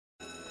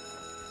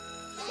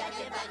Shut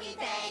your fucking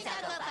face,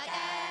 Uncle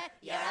Fucker.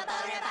 You're a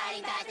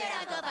boner-biting bastard,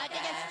 Uncle Fucker.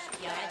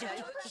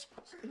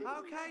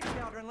 Okay,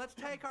 children, let's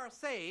take our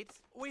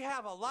seats. We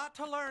have a lot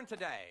to learn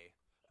today.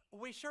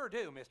 We sure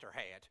do, Mr.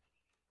 Head.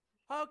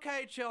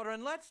 Okay,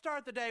 children, let's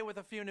start the day with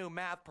a few new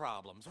math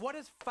problems. What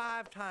is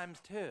 5 times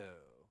 2?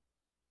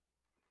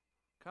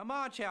 Come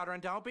on, children,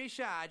 don't be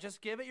shy.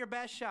 Just give it your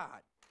best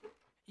shot.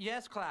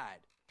 Yes, Clyde.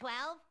 12.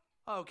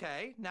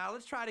 Okay, now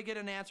let's try to get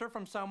an answer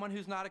from someone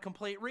who's not a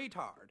complete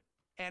retard.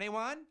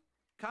 Anyone?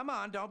 Come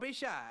on, don't be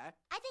shy.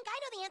 I think I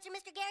know the answer,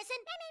 Mr.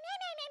 Garrison.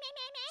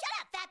 Shut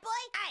up, fat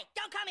boy! Hey,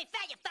 don't call me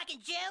fat, you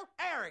fucking Jew!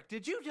 Eric,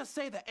 did you just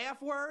say the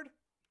F word?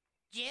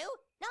 Jew?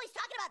 No, he's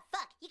talking about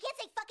fuck. You can't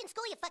say fuck in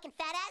school, you fucking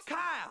fat ass.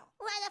 Kyle!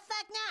 Why the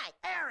fuck not?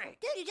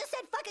 Eric! Dude, you just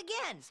said fuck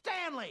again.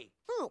 Stanley!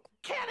 Who?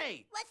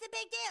 Kenny! What's the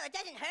big deal? It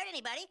doesn't hurt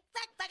anybody.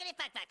 Fuck, fuckity,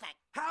 fuck, fuck, fuck.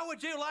 How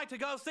would you like to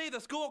go see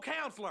the school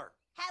counselor?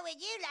 How would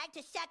you like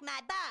to suck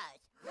my balls?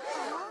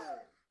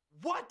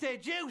 What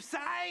did you say?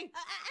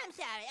 I'm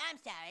sorry.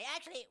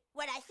 Actually,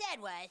 what I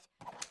said was...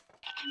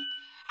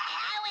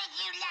 How would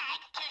you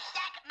like to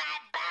suck my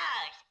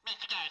balls,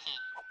 Mr. Garrison?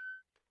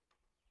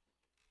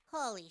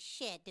 Holy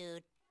shit,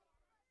 dude.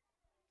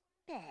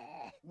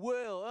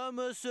 Well, I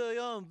must say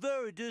I'm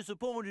very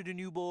disappointed in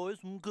you boys,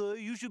 okay?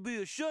 You should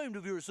be ashamed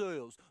of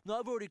yourselves. Now,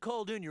 I've already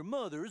called in your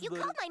mothers, You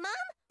but... called my mom?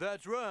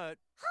 That's right.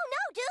 Oh,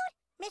 no, dude.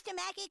 Mr.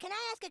 Mackey, can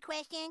I ask a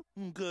question?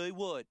 Okay,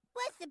 what?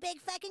 What's the big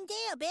fucking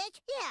deal,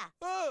 bitch?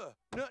 Yeah.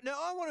 Now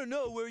I want to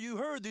know where you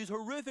heard these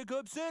horrific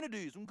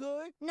obscenities,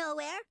 okay?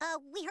 Nowhere.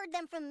 We heard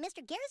them from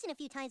Mr. Garrison a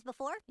few times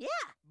before. Yeah.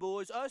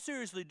 Boys, I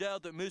seriously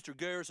doubt that Mr.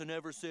 Garrison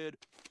ever said,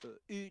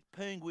 eat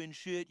penguin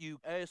shit, you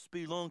ass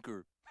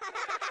spelunker.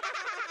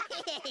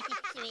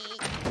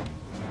 Sweet.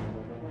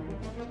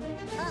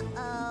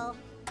 Uh-oh.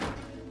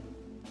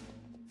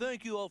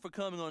 Thank you all for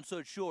coming on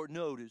such short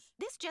notice.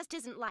 This just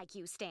isn't like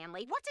you,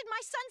 Stanley. What did my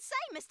son say,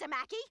 Mr.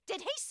 Mackey? Did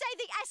he say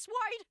the S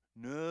word?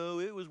 No,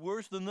 it was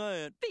worse than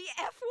that. The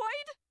F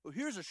word? Well,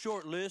 here's a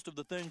short list of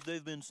the things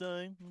they've been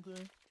saying,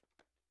 okay?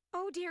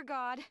 Oh, dear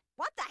God.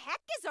 What the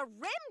heck is a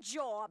rim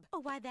job?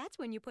 Oh, why, that's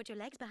when you put your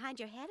legs behind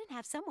your head and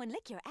have someone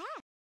lick your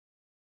ass.